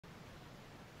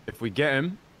If we get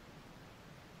him,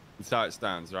 that's how it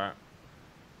stands, right?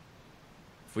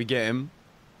 If we get him,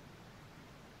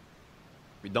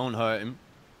 we don't hurt him,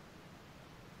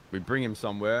 we bring him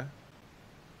somewhere,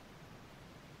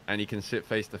 and he can sit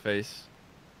face to face.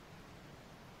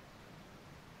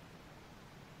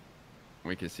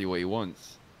 We can see what he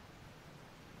wants.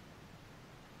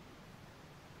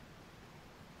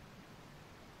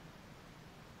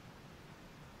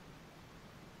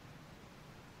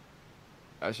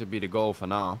 That should be the goal for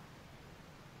now.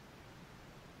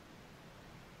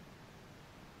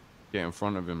 Get in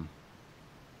front of him.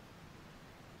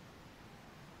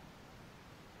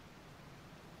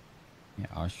 Yeah,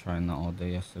 I was trying that all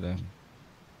day yesterday.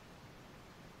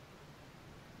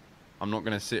 I'm not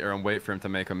going to sit here and wait for him to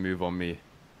make a move on me.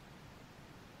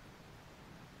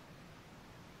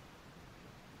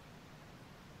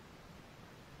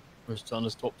 We're just trying to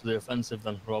stop to the offensive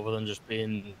then, rather than just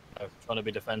being trying to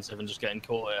be defensive and just getting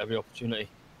caught at every opportunity.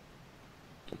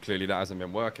 Clearly that hasn't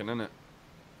been working, innit?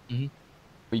 Mm-hmm.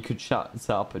 We could set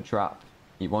up a trap.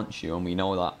 He wants you, and we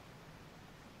know that.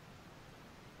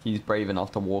 He's brave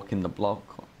enough to walk in the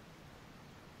block.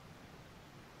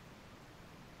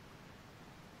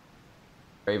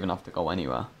 Brave enough to go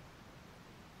anywhere.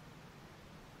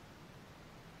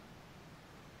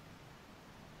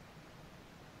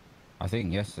 I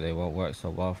think yesterday what worked so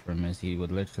well for him is he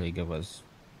would literally give us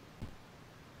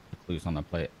the clues on the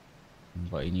plate,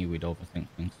 but he knew we'd overthink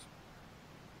things.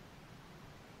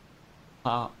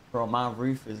 Bro, my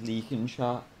roof is leaking,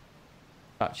 chat.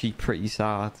 Actually pretty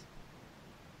sad.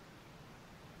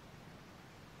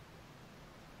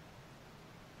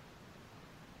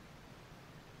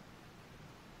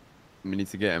 We need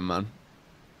to get him, man.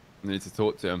 We need to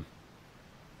talk to him.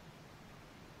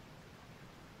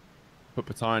 Put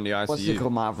Patar in the ICU. What's it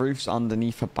called? My roof's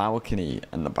underneath a balcony,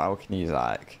 and the balcony's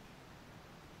like...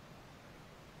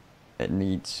 it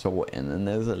needs sorting, and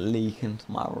there's a leak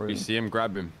into my room. You see him,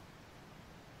 grab him.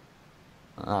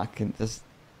 I can just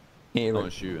hear Don't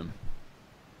it. shoot him.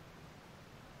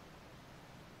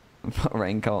 Put a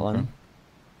raincoat on.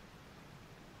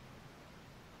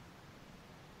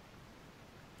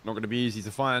 Not going to be easy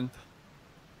to find.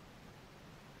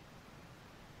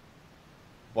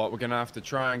 But we're going to have to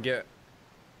try and get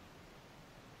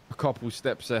a couple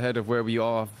steps ahead of where we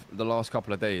are the last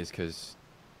couple of days, because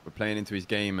we're playing into his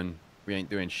game and we ain't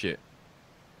doing shit.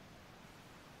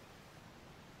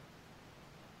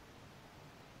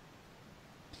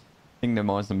 I think the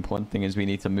most important thing is we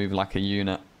need to move like a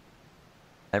unit.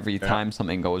 Every time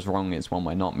something goes wrong is when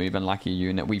we're not moving like a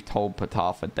unit. We've told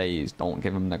Patar for days, don't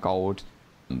give him the gold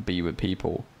and be with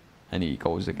people. And he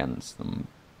goes against them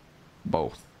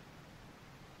both.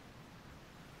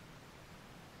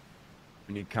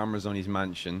 We need cameras on his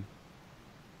mansion.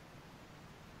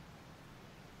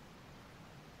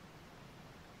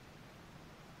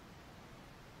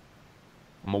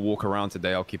 I'm going to walk around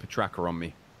today. I'll keep a tracker on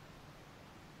me.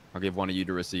 I'll give one of you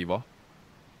the receiver.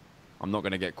 I'm not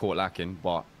going to get caught lacking,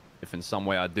 but if in some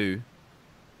way I do,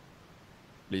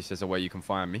 at least there's a way you can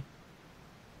find me.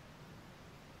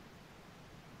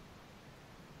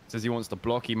 Says he wants to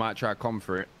block. He might try to come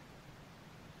for it.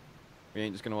 We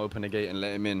ain't just going to open the gate and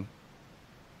let him in.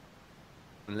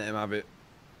 And let him have it.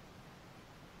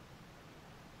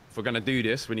 If we're going to do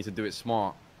this, we need to do it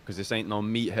smart. Because this ain't no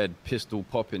meathead pistol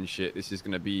popping shit. This is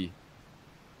going to be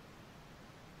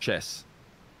chess.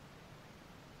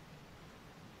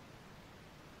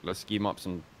 Let's scheme up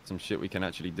some shit we can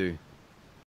actually do.